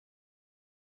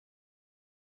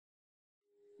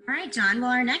All right, John.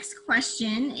 Well, our next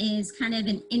question is kind of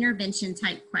an intervention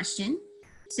type question.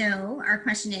 So our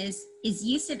question is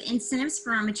use of incentive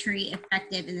spirometry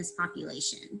effective in this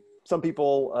population? Some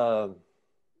people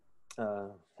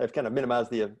have kind of minimized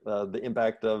the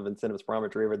impact of incentive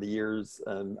spirometry over the years.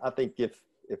 I think if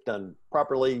done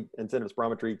properly, incentive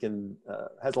spirometry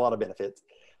has a lot of benefits.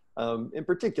 In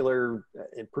particular,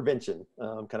 in prevention,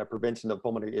 kind of prevention of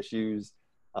pulmonary issues,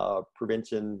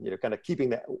 prevention, kind of keeping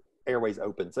the airways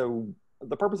open. So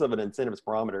the purpose of an incentive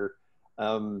spirometer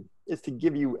is to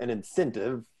give you an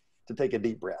incentive to take a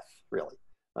deep breath, really.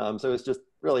 So it's just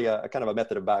really a kind of a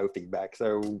method of biofeedback.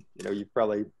 So, you've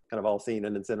probably kind of all seen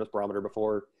an incentive spirometer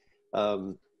before.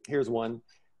 Here's one.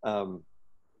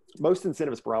 Most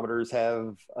incentive spirometers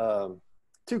have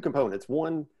two components.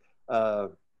 One,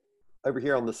 over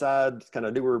here on the side, kind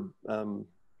of newer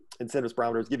incentive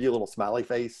spirometers give you a little smiley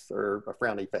face or a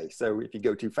frowny face. So if you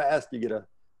go too fast, you get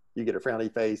a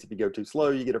frowny face. If you go too slow,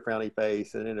 you get a frowny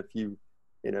face. And then if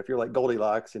you're like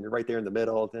Goldilocks and you're right there in the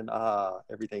middle, then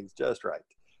everything's just right.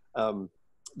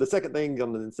 The second thing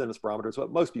on the incentive spirometer is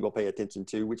what most people pay attention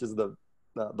to, which is the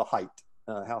height,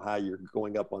 how high you're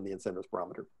going up on the incentive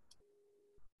spirometer.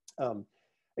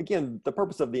 Again, the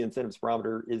purpose of the incentive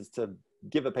spirometer is to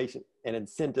give a patient an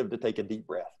incentive to take a deep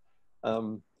breath.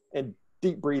 And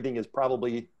deep breathing is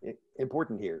probably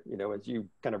important here. As you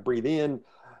kind of breathe in,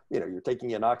 you're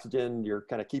taking in oxygen, you're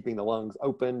kind of keeping the lungs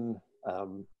open.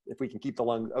 If we can keep the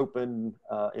lungs open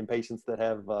in patients that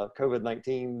have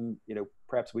COVID-19,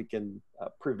 perhaps we can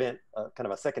prevent kind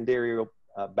of a secondary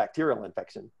bacterial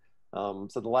infection. So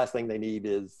the last thing they need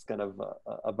is kind of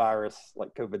a virus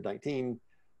like COVID-19.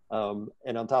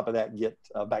 And on top of that, get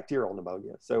bacterial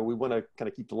pneumonia. So we want to kind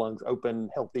of keep the lungs open,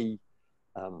 healthy.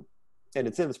 And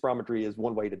incentive spirometry is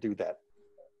one way to do that.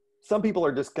 Some people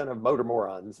are just kind of motor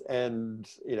morons. And,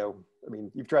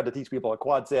 you've tried to teach people a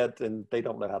quad set and they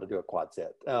don't know how to do a quad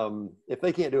set. If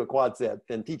they can't do a quad set,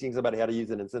 then teaching somebody how to use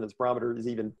an incentive spirometer is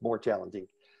even more challenging.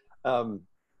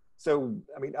 So,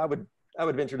 I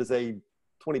would venture to say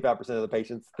 25% of the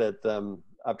patients that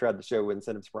I've tried to show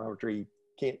incentive spirometry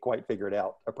can't quite figure it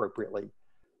out appropriately.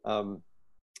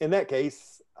 In that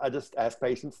case, I just ask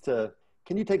patients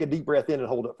can you take a deep breath in and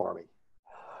hold it for me?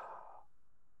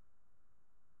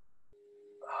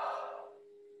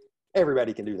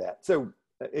 Everybody can do that. So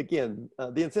again,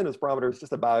 the incentive spirometer is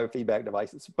just a biofeedback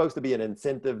device. It's supposed to be an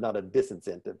incentive, not a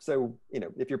disincentive. So,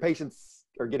 if your patients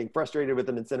are getting frustrated with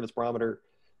an incentive spirometer,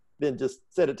 then just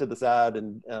set it to the side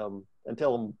and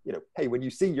tell them, hey, when you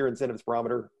see your incentive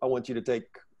spirometer, I want you to take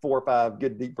 4 or 5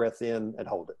 good deep breaths in and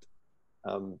hold it.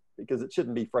 Because it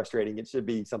shouldn't be frustrating. It should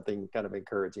be something kind of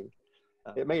encouraging.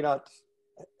 It may not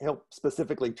help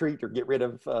specifically treat or get rid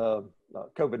of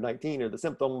COVID-19 or the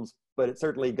symptoms, but it's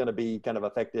certainly going to be kind of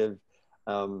effective.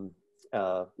 Kind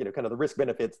of the risk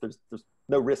benefits, there's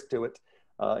no risk to it.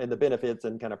 And the benefits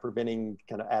and kind of preventing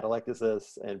kind of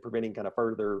atelectasis and preventing kind of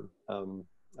further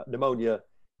pneumonia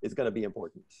is going to be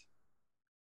important.